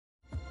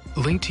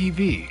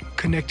LinkTV,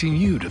 connecting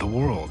you to the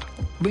world.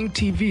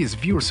 LinkTV is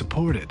viewer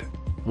supported.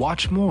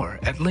 Watch more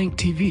at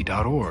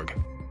linktv.org.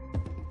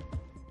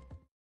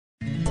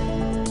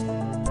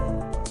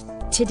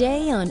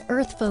 Today on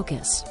Earth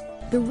Focus,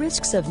 the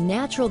risks of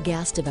natural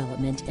gas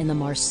development in the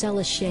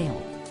Marcellus Shale,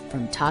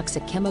 from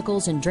toxic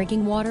chemicals in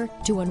drinking water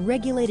to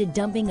unregulated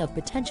dumping of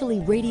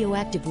potentially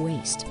radioactive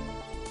waste.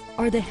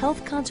 Are the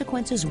health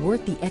consequences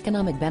worth the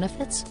economic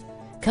benefits?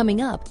 Coming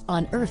up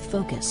on Earth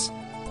Focus.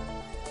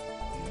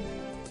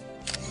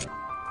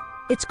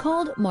 It's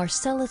called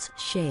Marcellus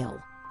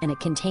Shale, and it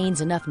contains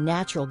enough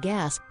natural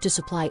gas to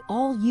supply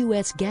all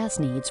U.S. gas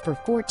needs for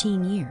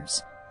 14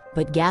 years.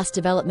 But gas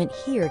development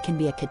here can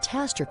be a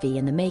catastrophe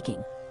in the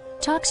making.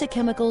 Toxic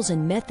chemicals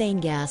and methane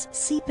gas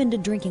seep into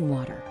drinking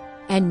water.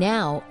 And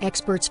now,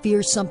 experts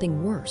fear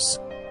something worse: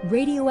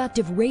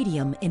 radioactive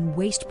radium in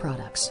waste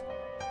products.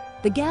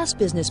 The gas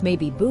business may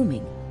be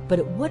booming, but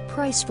at what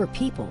price for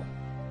people?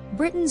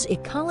 Britain's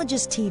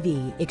Ecologist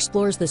TV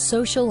explores the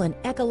social and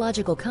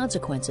ecological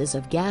consequences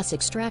of gas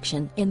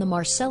extraction in the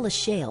Marcellus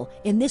Shale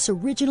in this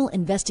original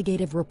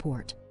investigative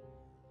report.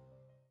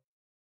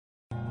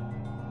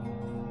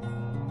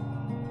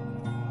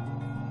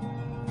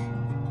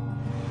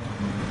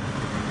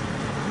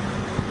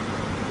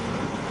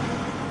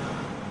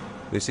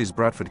 This is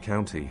Bradford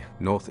County,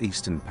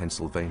 northeastern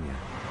Pennsylvania.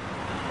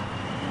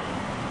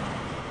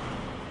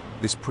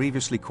 This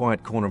previously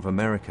quiet corner of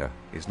America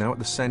is now at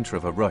the center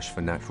of a rush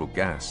for natural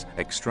gas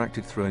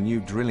extracted through a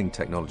new drilling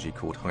technology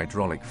called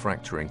hydraulic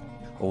fracturing,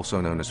 also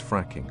known as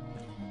fracking.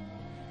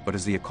 But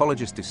as the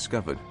ecologist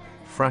discovered,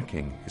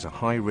 fracking is a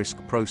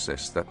high-risk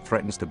process that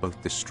threatens to both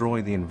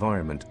destroy the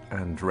environment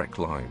and wreck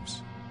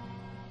lives.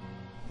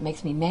 It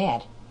makes me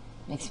mad.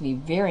 It makes me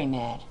very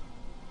mad.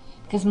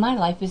 Because my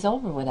life is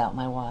over without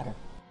my water.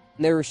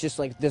 There was just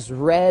like this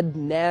red,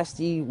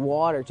 nasty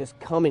water just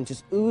coming,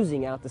 just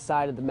oozing out the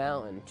side of the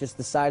mountain, just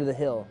the side of the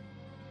hill.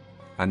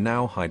 And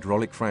now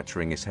hydraulic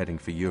fracturing is heading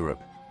for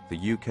Europe.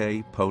 The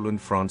UK,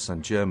 Poland, France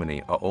and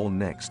Germany are all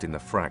next in the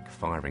frack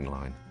firing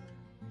line.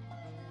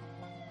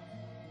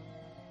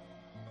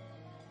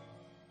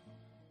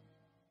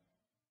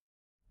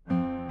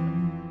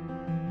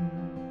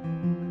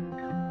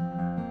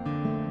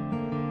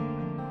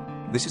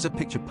 This is a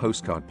picture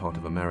postcard part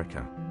of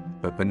America,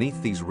 but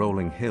beneath these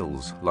rolling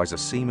hills lies a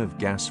seam of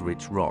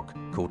gas-rich rock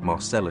called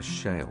Marcellus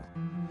Shale.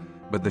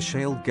 But the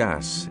shale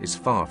gas is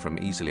far from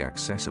easily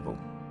accessible.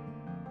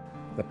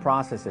 The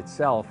process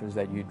itself is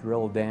that you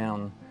drill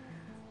down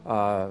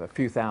a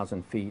few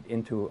thousand feet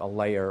into a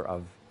layer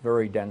of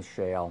very dense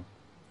shale,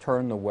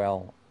 turn the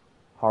well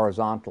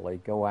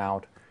horizontally, go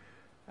out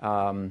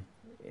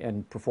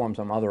and perform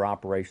some other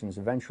operations.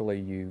 Eventually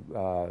you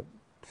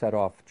set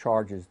off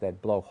charges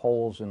that blow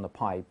holes in the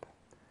pipe,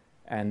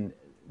 and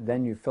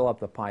then you fill up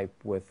the pipe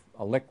with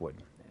a liquid.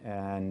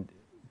 And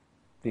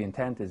the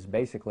intent is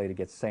basically to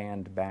get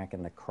sand back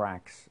in the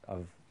cracks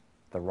of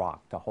the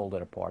rock to hold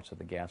it apart so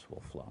the gas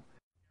will flow.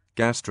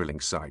 Gas drilling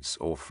sites,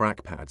 or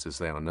frack pads as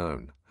they are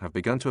known, have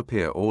begun to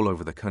appear all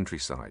over the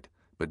countryside,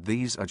 but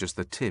these are just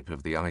the tip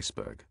of the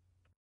iceberg.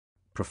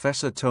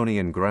 Professor Tony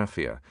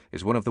Ingraffia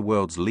is one of the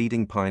world's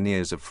leading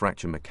pioneers of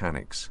fracture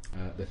mechanics.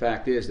 The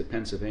fact is that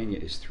Pennsylvania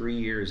is 3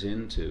 years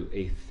into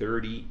a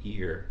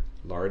 30-year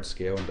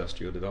large-scale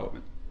industrial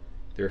development.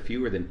 There are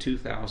fewer than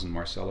 2,000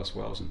 Marcellus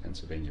wells in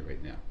Pennsylvania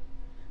right now,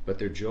 but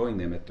they're drilling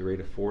them at the rate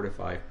of 4 to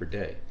 5 per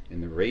day,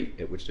 and the rate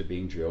at which they're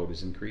being drilled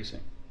is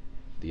increasing.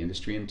 The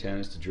industry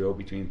intends to drill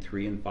between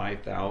 3,000 and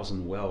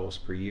 5,000 wells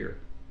per year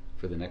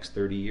for the next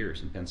 30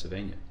 years in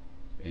Pennsylvania,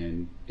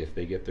 and if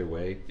they get their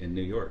way, in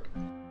New York.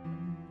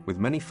 With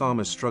many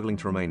farmers struggling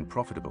to remain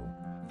profitable,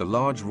 the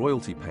large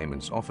royalty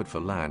payments offered for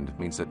land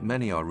means that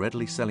many are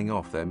readily selling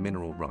off their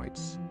mineral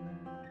rights.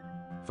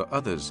 For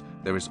others,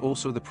 there is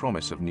also the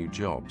promise of new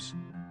jobs.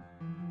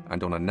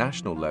 And on a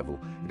national level,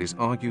 it is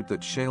argued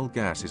that shale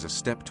gas is a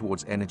step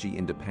towards energy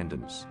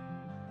independence.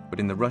 But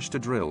in the rush to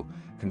drill,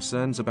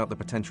 concerns about the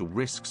potential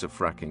risks of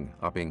fracking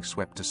are being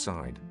swept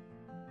aside.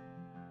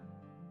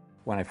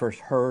 When I first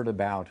heard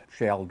about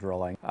shale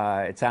drilling,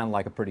 it sounded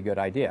like a pretty good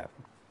idea.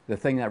 The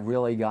thing that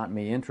really got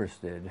me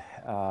interested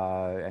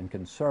and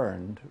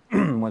concerned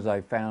was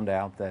I found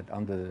out that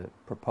under the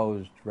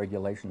proposed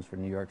regulations for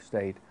New York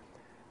State,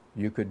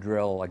 you could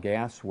drill a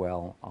gas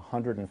well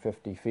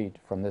 150 feet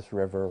from this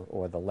river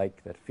or the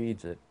lake that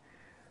feeds it,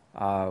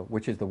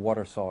 which is the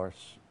water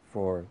source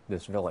for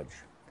this village.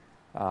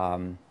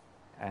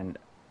 And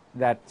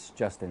that's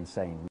just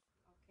insane.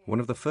 One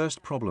of the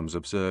first problems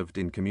observed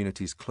in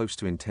communities close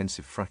to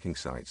intensive fracking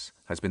sites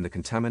has been the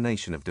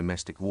contamination of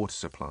domestic water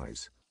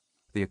supplies.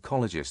 The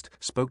ecologist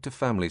spoke to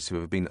families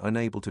who have been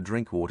unable to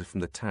drink water from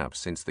the tap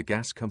since the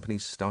gas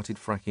companies started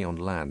fracking on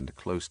land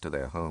close to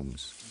their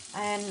homes.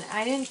 And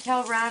I didn't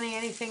tell Ronnie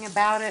anything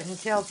about it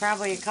until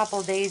probably a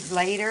couple days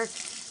later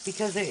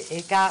because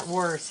it got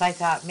worse. I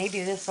thought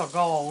maybe this will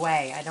go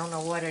away. I don't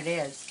know what it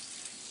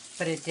is,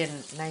 but it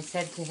didn't. And I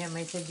said to him,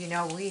 I said, you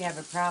know, we have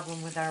a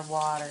problem with our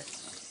water.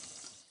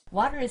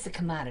 Water is a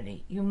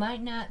commodity. You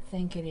might not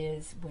think it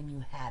is when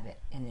you have it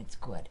and it's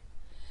good.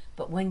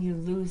 But when you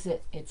lose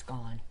it, it's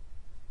gone.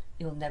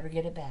 You'll never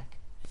get it back.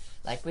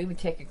 Like, we would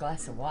take a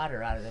glass of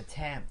water out of the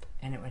tap,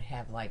 and it would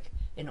have like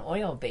an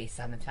oil base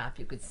on the top.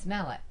 You could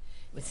smell it.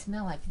 It would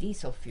smell like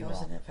diesel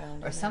fuel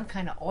or some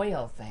kind of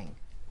oil thing.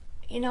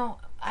 You know,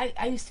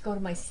 I used to go to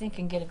my sink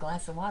and get a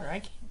glass of water. I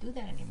can't do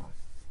that anymore.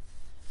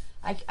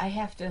 I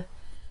have to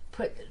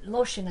put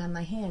lotion on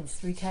my hands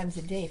 3 times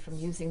a day from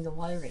using the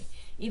wiring.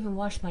 Even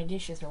wash my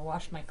dishes or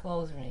wash my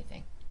clothes or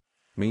anything.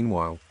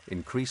 Meanwhile,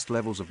 increased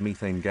levels of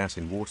methane gas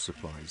in water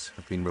supplies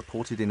have been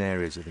reported in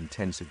areas of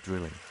intensive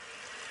drilling.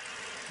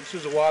 This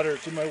is the water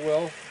that's in my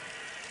well,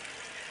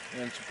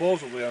 and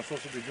supposedly I'm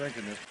supposed to be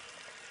drinking this.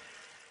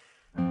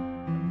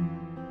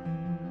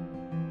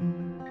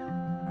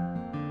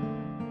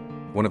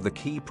 One of the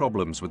key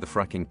problems with the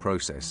fracking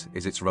process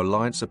is its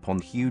reliance upon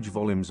huge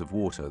volumes of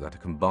water that are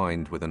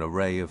combined with an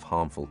array of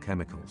harmful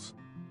chemicals.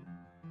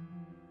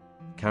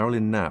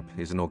 Carolyn Knapp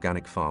is an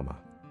organic farmer.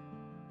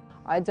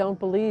 I don't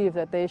believe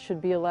that they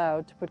should be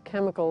allowed to put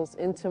chemicals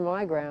into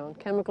my ground,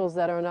 chemicals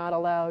that are not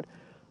allowed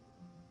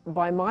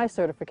by my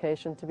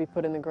certification to be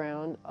put in the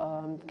ground,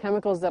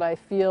 chemicals that I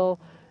feel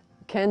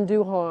can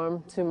do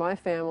harm to my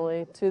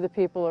family, to the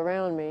people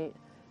around me,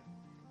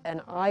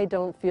 and I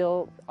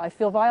feel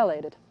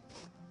violated.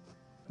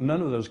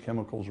 None of those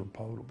chemicals are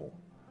potable.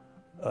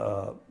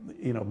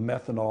 You know,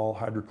 methanol,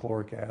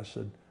 hydrochloric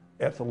acid,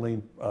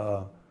 ethylene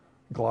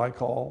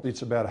glycol,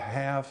 it's about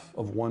half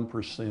of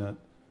 1%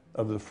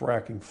 of the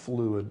fracking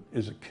fluid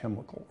is a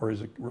chemical, or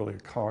is it really a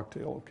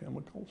cocktail of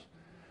chemicals.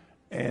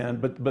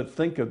 And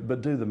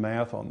but do the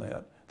math on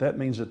that. That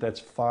means that's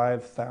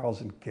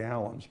 5,000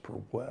 gallons per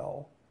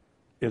well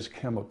is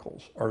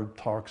chemicals, or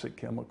toxic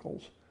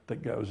chemicals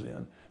that goes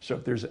in. So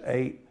if there's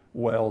 8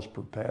 wells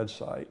per pad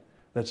site,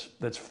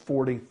 that's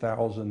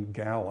 40,000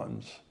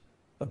 gallons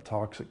of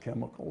toxic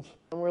chemicals.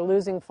 We're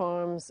losing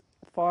farms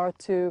far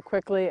too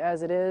quickly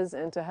as it is,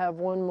 and to have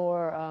one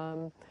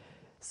more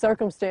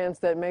circumstance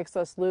that makes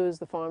us lose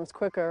the farms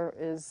quicker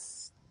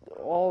is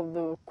all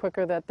the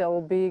quicker that they'll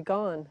be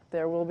gone.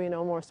 There will be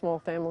no more small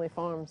family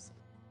farms.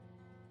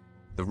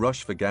 The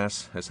rush for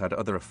gas has had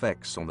other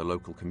effects on the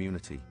local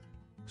community.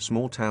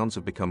 Small towns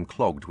have become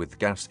clogged with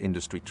gas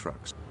industry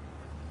trucks.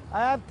 I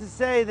have to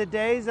say, the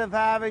days of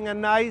having a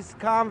nice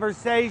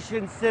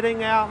conversation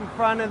sitting out in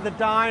front of the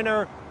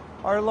diner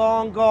are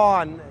long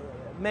gone.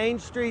 Main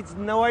Street's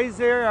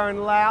noisier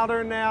and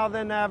louder now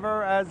than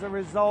ever as a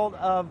result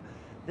of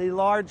the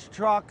large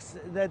trucks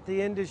that the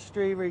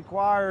industry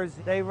requires.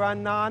 They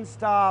run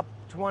nonstop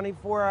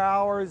 24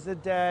 hours a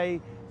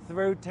day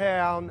through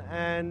town,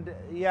 and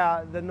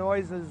yeah, the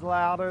noise is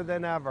louder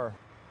than ever.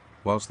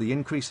 Whilst the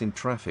increase in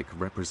traffic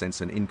represents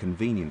an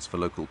inconvenience for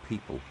local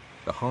people,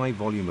 the high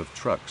volume of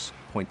trucks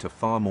point to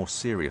far more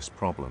serious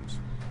problems.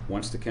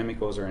 Once the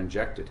chemicals are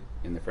injected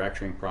and the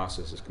fracturing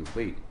process is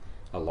complete,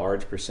 a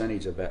large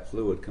percentage of that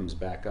fluid comes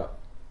back up.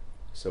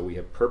 So we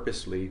have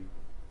purposely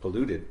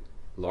polluted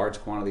large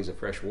quantities of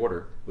fresh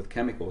water with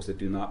chemicals that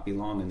do not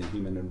belong in the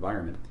human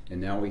environment.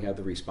 And now we have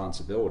the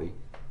responsibility,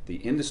 the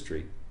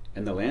industry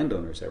and the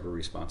landowners have a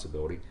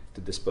responsibility to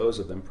dispose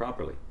of them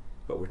properly.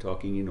 But we're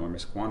talking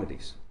enormous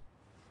quantities.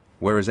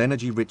 Whereas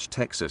energy-rich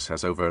Texas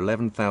has over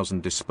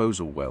 11,000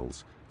 disposal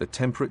wells, the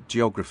temperate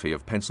geography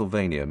of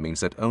Pennsylvania means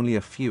that only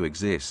a few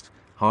exist,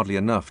 hardly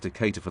enough to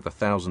cater for the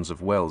thousands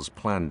of wells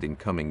planned in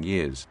coming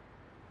years.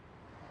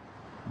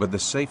 But the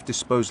safe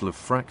disposal of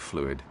frack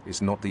fluid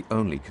is not the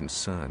only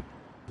concern.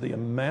 The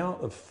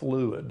amount of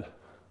fluid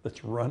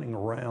that's running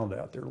around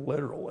out there,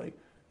 literally,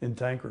 in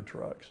tanker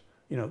trucks,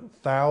 you know,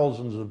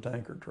 thousands of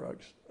tanker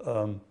trucks,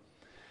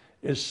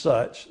 is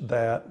such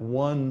that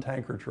one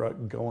tanker truck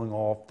going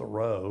off the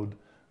road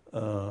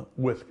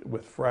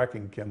with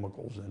fracking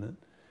chemicals in it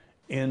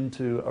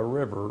into a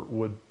river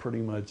would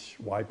pretty much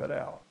wipe it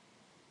out.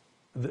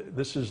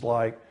 This is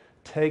like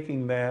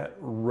taking that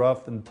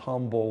rough and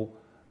tumble,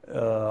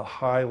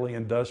 highly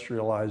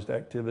industrialized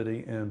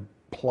activity and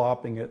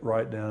plopping it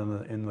right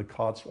down in the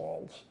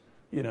Cotswolds.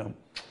 You know,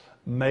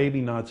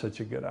 maybe not such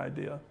a good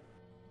idea.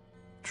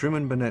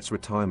 Truman Burnett's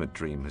retirement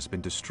dream has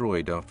been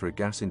destroyed after a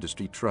gas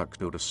industry truck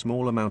spilled a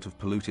small amount of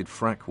polluted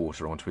frack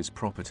water onto his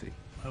property.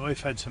 My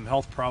wife had some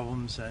health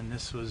problems, and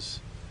this was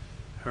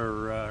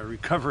her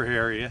recovery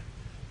area,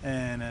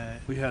 and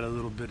we had a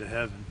little bit of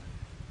heaven.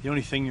 The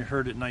only thing you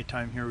heard at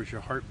nighttime here was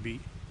your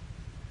heartbeat.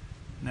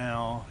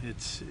 Now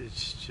it's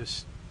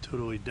just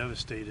totally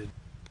devastated.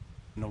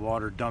 And the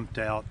water dumped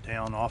out,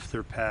 down off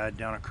their pad,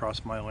 down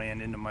across my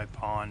land, into my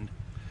pond,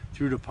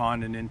 through the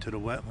pond and into the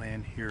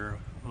wetland here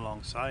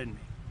alongside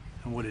me.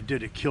 And what it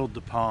did, it killed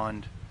the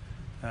pond,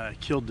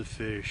 killed the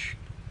fish,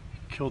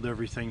 killed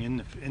everything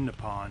in the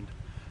pond.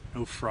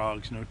 No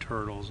frogs, no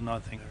turtles,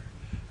 nothing.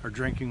 Our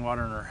drinking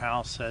water in our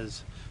house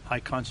has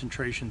high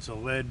concentrations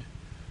of lead.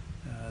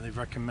 They've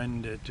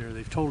recommended it, or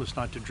they've told us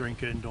not to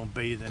drink it and don't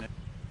bathe in it.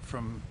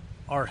 From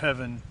our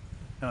heaven,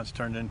 now it's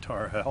turned into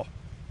our hell.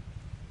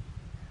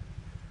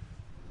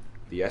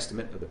 The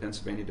estimate of the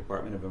Pennsylvania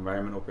Department of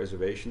Environmental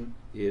Preservation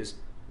is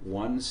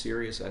one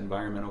serious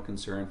environmental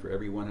concern for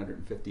every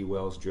 150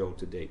 wells drilled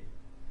to date.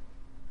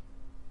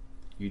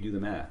 You do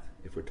the math.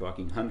 If we're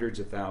talking hundreds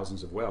of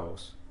thousands of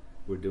wells,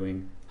 we're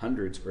doing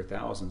hundreds or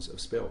thousands of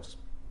spills.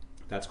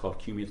 That's called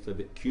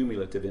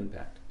cumulative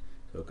impact.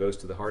 So it goes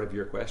to the heart of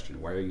your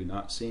question. Why are you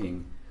not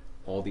seeing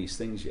all these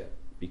things yet?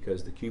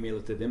 Because the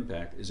cumulative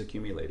impact is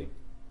accumulating.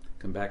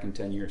 Come back in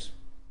 10 years.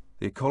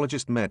 The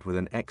ecologist met with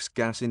an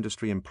ex-gas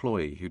industry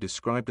employee who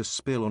described a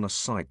spill on a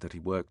site that he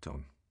worked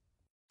on.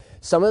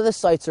 Some of the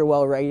sites are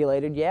well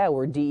regulated, yeah,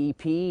 where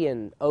DEP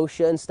and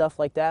OSHA and stuff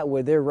like that,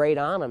 where they're right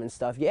on them and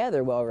stuff, yeah,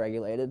 they're well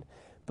regulated.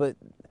 But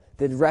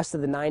the rest of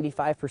the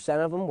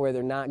 95% of them, where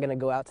they're not going to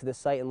go out to the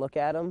site and look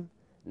at them,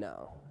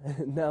 no.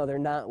 No, they're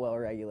not well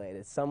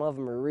regulated. Some of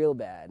them are real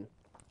bad.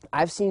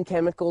 I've seen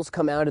chemicals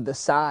come out of the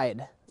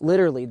side,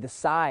 literally the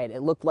side.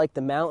 It looked like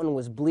the mountain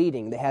was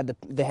bleeding.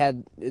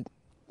 It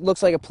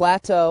looks like a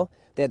plateau.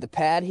 They had the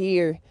pad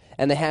here,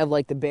 and they have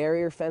like the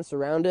barrier fence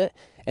around it,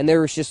 and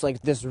there was just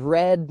like this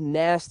red,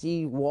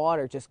 nasty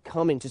water just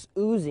coming, just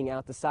oozing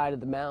out the side of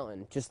the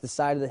mountain, just the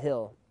side of the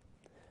hill.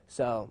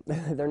 So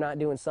they're not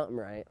doing something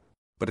right.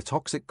 But a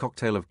toxic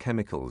cocktail of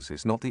chemicals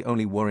is not the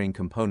only worrying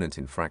component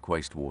in frack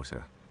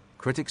wastewater.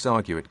 Critics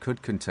argue it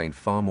could contain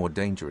far more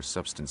dangerous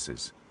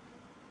substances.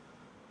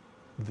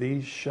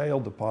 These shale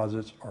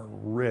deposits are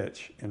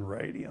rich in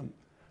radium,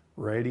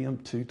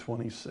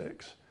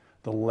 radium-226.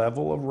 The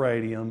level of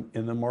radium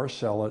in the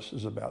Marcellus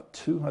is about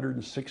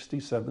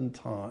 267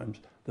 times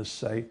the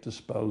safe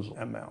disposal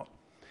amount,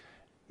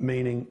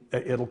 meaning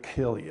it'll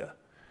kill you.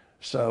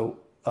 So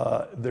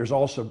there's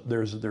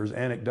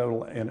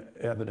anecdotal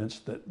evidence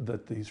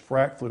that these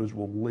frac fluids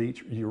will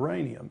leach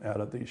uranium out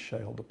of these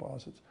shale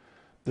deposits.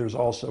 There's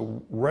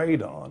also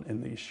radon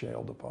in these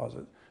shale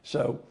deposits.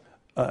 So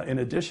in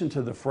addition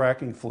to the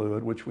fracking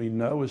fluid, which we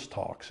know is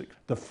toxic,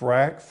 the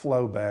frac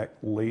flowback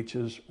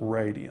leaches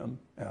radium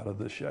out of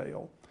the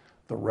shale.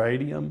 The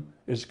radium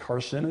is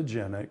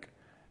carcinogenic,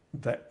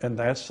 and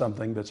that's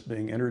something that's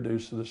being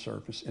introduced to the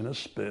surface in a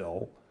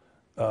spill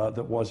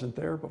that wasn't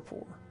there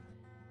before.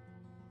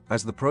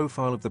 As the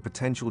profile of the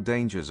potential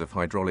dangers of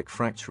hydraulic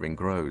fracturing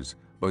grows,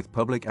 both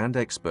public and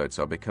experts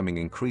are becoming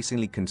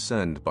increasingly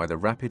concerned by the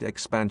rapid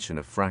expansion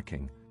of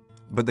fracking.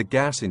 But the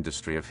gas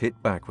industry have hit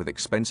back with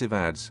expensive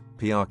ads,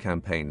 PR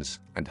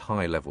campaigns, and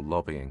high-level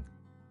lobbying.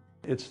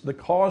 It's the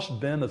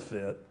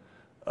cost-benefit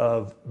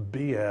of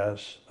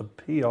BS, of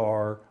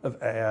PR,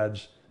 of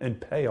ads,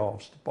 and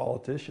payoffs to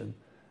politicians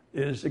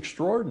is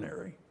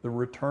extraordinary. The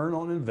return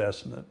on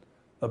investment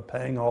of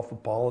paying off a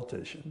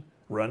politician,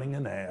 running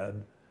an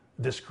ad,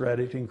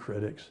 discrediting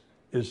critics,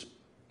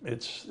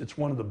 it's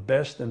one of the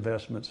best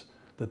investments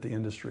that the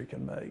industry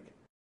can make.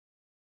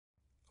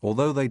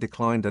 Although they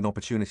declined an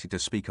opportunity to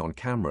speak on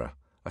camera,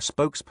 a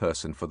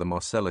spokesperson for the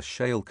Marcellus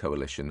Shale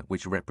Coalition,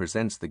 which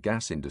represents the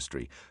gas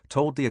industry,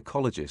 told the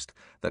ecologist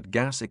that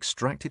gas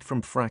extracted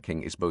from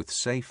fracking is both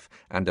safe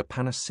and a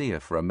panacea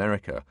for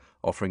America,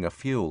 offering a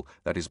fuel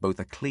that is both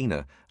a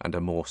cleaner and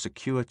a more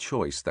secure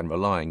choice than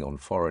relying on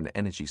foreign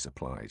energy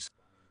supplies.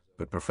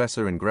 But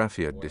Professor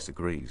Ingrafia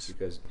disagrees.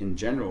 Because in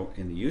general,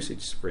 in the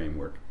usage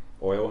framework,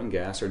 oil and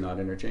gas are not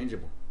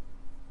interchangeable.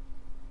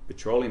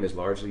 Petroleum is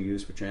largely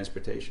used for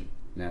transportation.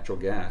 Natural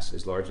gas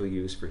is largely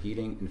used for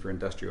heating and for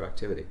industrial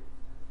activity.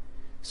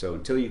 So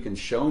until you can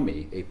show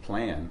me a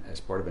plan as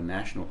part of a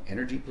national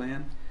energy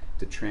plan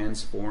to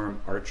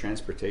transform our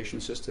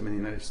transportation system in the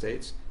United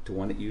States to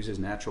one that uses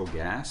natural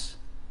gas,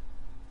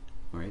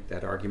 all right,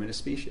 that argument is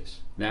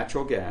specious.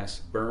 Natural gas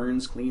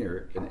burns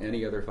cleaner than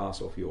any other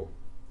fossil fuel,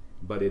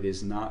 but it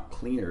is not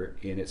cleaner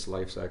in its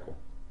life cycle.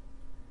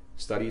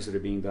 Studies that are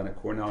being done at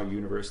Cornell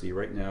University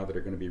right now that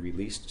are going to be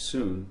released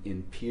soon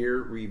in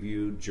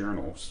peer-reviewed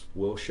journals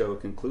will show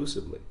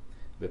conclusively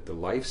that the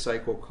life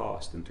cycle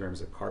cost in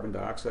terms of carbon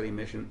dioxide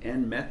emission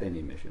and methane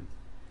emission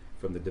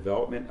from the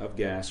development of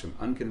gas from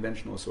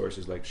unconventional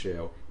sources like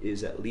shale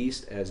is at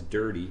least as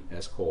dirty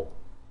as coal.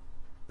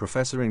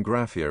 Professor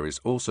Ingrafia is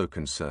also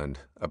concerned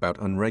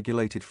about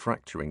unregulated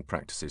fracturing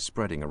practices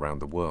spreading around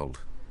the world.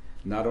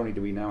 Not only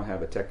do we now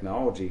have a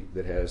technology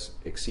that has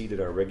exceeded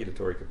our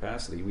regulatory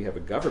capacity, we have a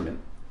government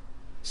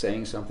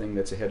saying something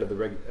that's ahead of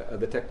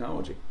the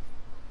technology.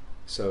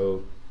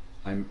 So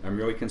I'm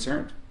really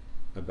concerned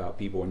about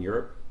people in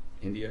Europe,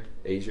 India,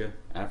 Asia,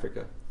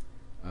 Africa,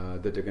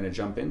 that they're going to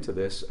jump into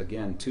this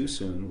again too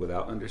soon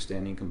without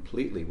understanding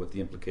completely what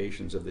the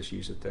implications of this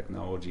use of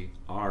technology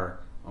are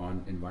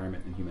on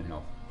environment and human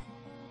health.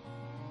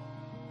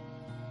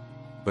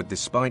 But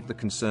despite the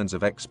concerns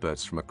of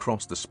experts from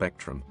across the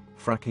spectrum,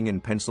 fracking in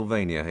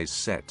Pennsylvania is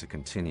set to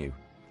continue.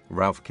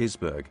 Ralph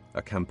Kisberg,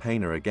 a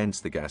campaigner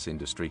against the gas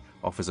industry,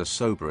 offers a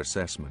sober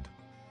assessment.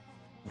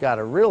 You've got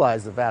to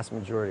realize the vast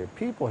majority of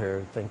people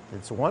here think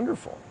it's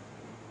wonderful.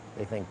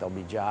 They think there'll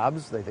be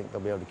jobs, they think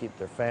they'll be able to keep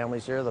their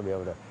families here, they'll be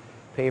able to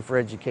pay for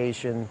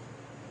education.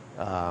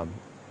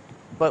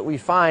 But we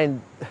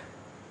find,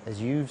 as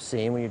you've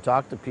seen when you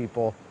talk to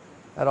people,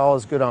 that all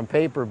is good on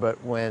paper,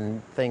 but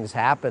when things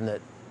happen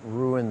that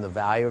ruin the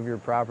value of your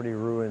property,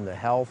 ruin the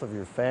health of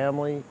your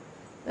family,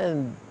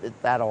 and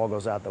that all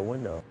goes out the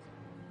window.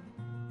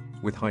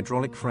 With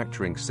hydraulic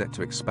fracturing set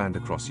to expand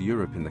across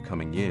Europe in the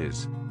coming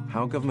years,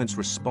 How governments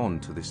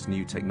respond to this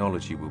new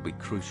technology will be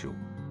crucial.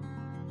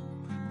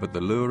 But the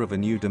lure of a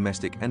new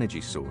domestic energy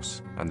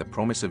source and the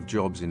promise of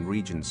jobs in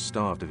regions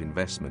starved of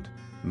investment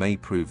may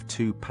prove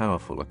too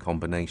powerful a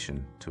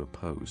combination to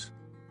oppose.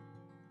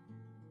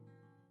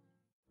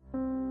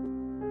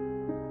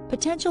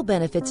 Potential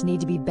benefits need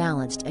to be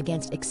balanced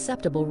against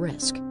acceptable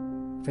risk.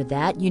 For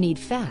that, you need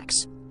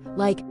facts,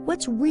 like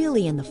what's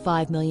really in the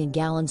 5 million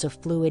gallons of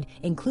fluid,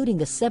 including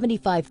the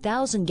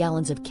 75,000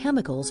 gallons of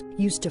chemicals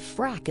used to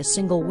frack a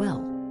single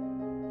well.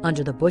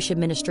 Under the Bush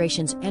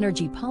administration's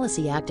Energy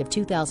Policy Act of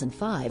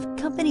 2005,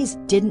 companies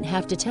didn't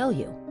have to tell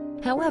you.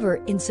 However,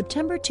 in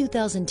September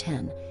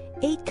 2010,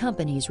 8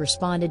 companies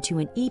responded to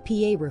an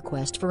EPA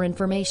request for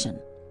information.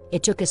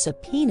 It took a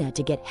subpoena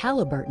to get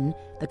Halliburton,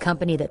 the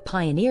company that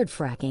pioneered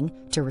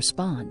fracking, to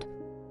respond.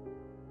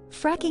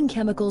 Fracking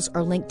chemicals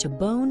are linked to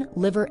bone,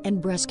 liver, and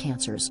breast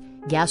cancers,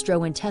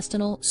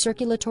 gastrointestinal,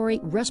 circulatory,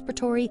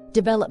 respiratory,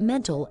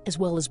 developmental, as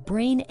well as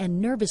brain and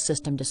nervous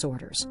system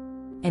disorders.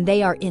 And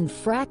they are in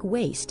frack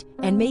waste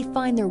and may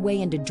find their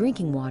way into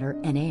drinking water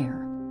and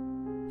air.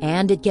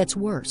 And it gets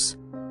worse.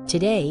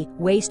 Today,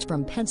 waste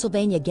from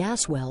Pennsylvania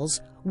gas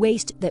wells,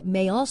 waste that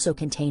may also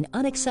contain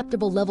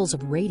unacceptable levels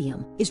of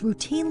radium, is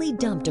routinely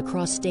dumped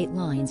across state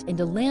lines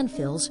into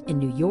landfills in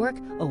New York,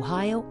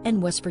 Ohio,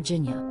 and West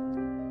Virginia.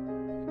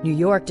 New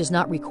York does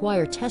not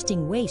require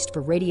testing waste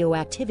for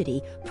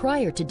radioactivity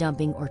prior to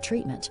dumping or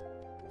treatment.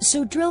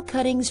 So drill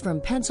cuttings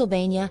from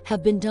Pennsylvania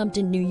have been dumped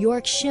in New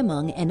York,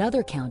 Chemung, and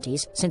other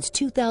counties since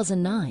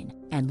 2009,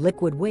 and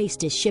liquid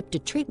waste is shipped to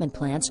treatment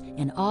plants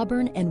in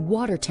Auburn and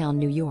Watertown,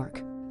 New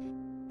York.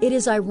 It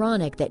is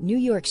ironic that New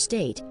York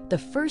State, the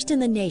first in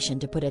the nation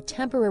to put a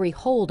temporary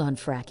hold on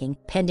fracking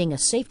pending a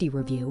safety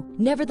review,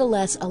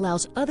 nevertheless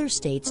allows other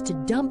states to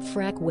dump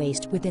frack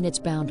waste within its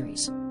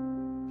boundaries.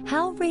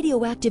 How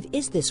radioactive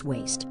is this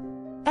waste?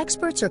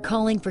 Experts are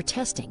calling for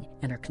testing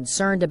and are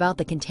concerned about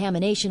the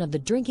contamination of the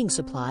drinking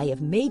supply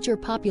of major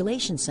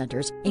population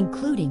centers,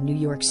 including New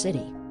York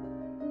City.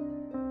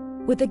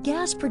 With a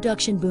gas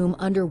production boom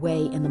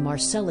underway in the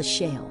Marcellus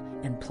Shale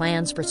and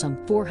plans for some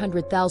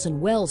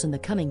 400,000 wells in the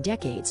coming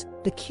decades,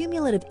 the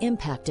cumulative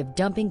impact of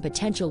dumping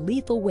potential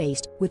lethal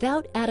waste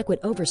without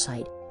adequate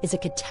oversight is a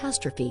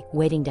catastrophe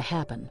waiting to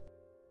happen.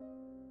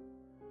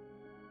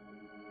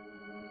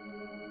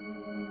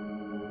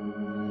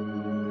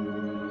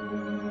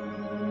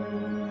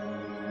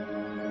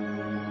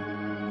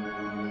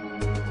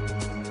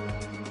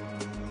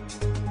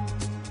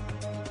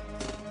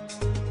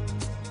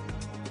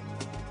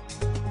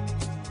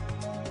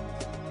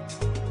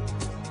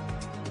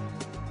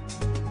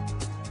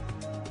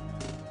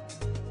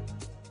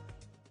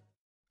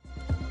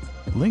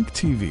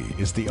 LinkTV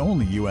is the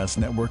only U.S.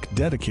 network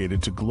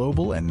dedicated to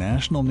global and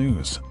national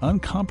news,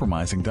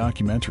 uncompromising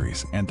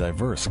documentaries, and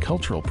diverse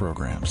cultural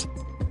programs.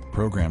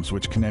 Programs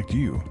which connect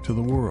you to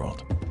the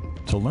world.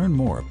 To learn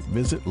more,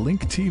 visit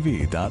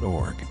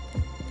linktv.org.